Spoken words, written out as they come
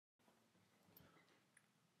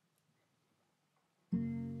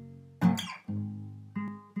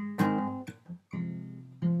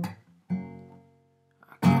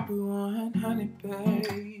and honey,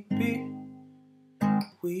 baby,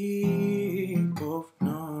 we both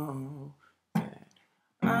know that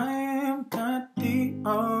I am not the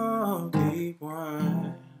only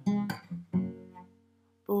one.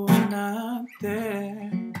 But when I'm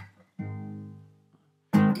there,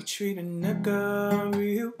 you treat a nigga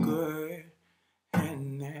real good,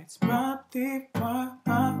 and that's probably why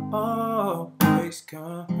I always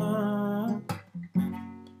come.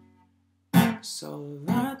 So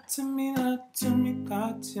lie to me, lie to me,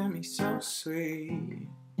 lie to me so sweet.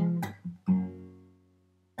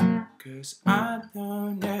 'Cause I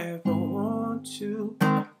don't ever want to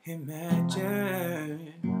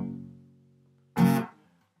imagine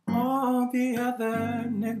all the other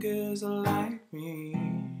niggas like me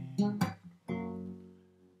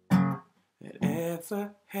that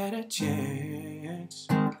ever had a chance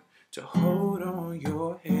to hold on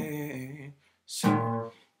your hand.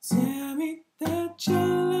 So tell me that your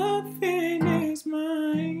loving is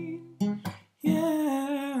mine,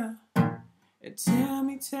 yeah. And tell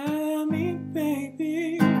me,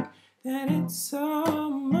 baby, that it's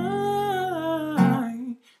all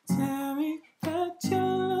mine. Tell me that your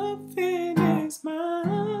loving is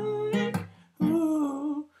mine,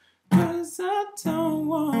 ooh. 'Cause I don't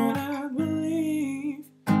wanna believe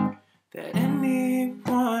that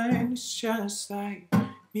anyone is just like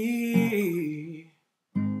me.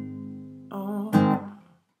 Oh,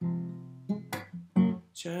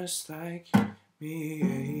 just like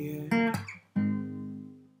me, yeah.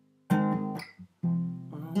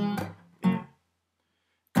 Oh, yeah.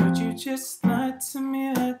 Could you just lie to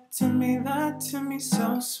me, lie to me, lie to me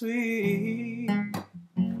so sweet?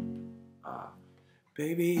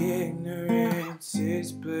 Baby, ignorance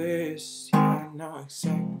is bliss. Yeah, I know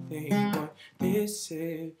exactly what this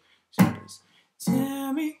is. Just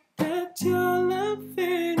tell me that your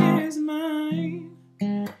loving is mine,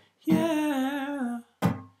 yeah.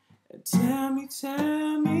 Tell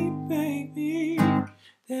me, baby,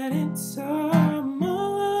 that it's all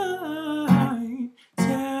mine.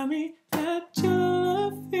 Tell me that your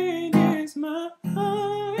loving is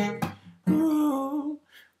mine, ooh.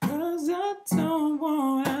 'Cause I don't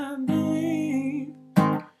wanna believe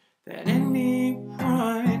that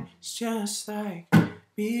anyone is just like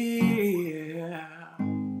me, yeah.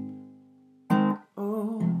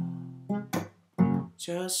 Oh,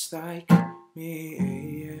 just like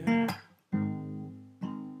me, yeah.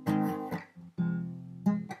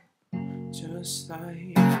 Just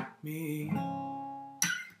like me.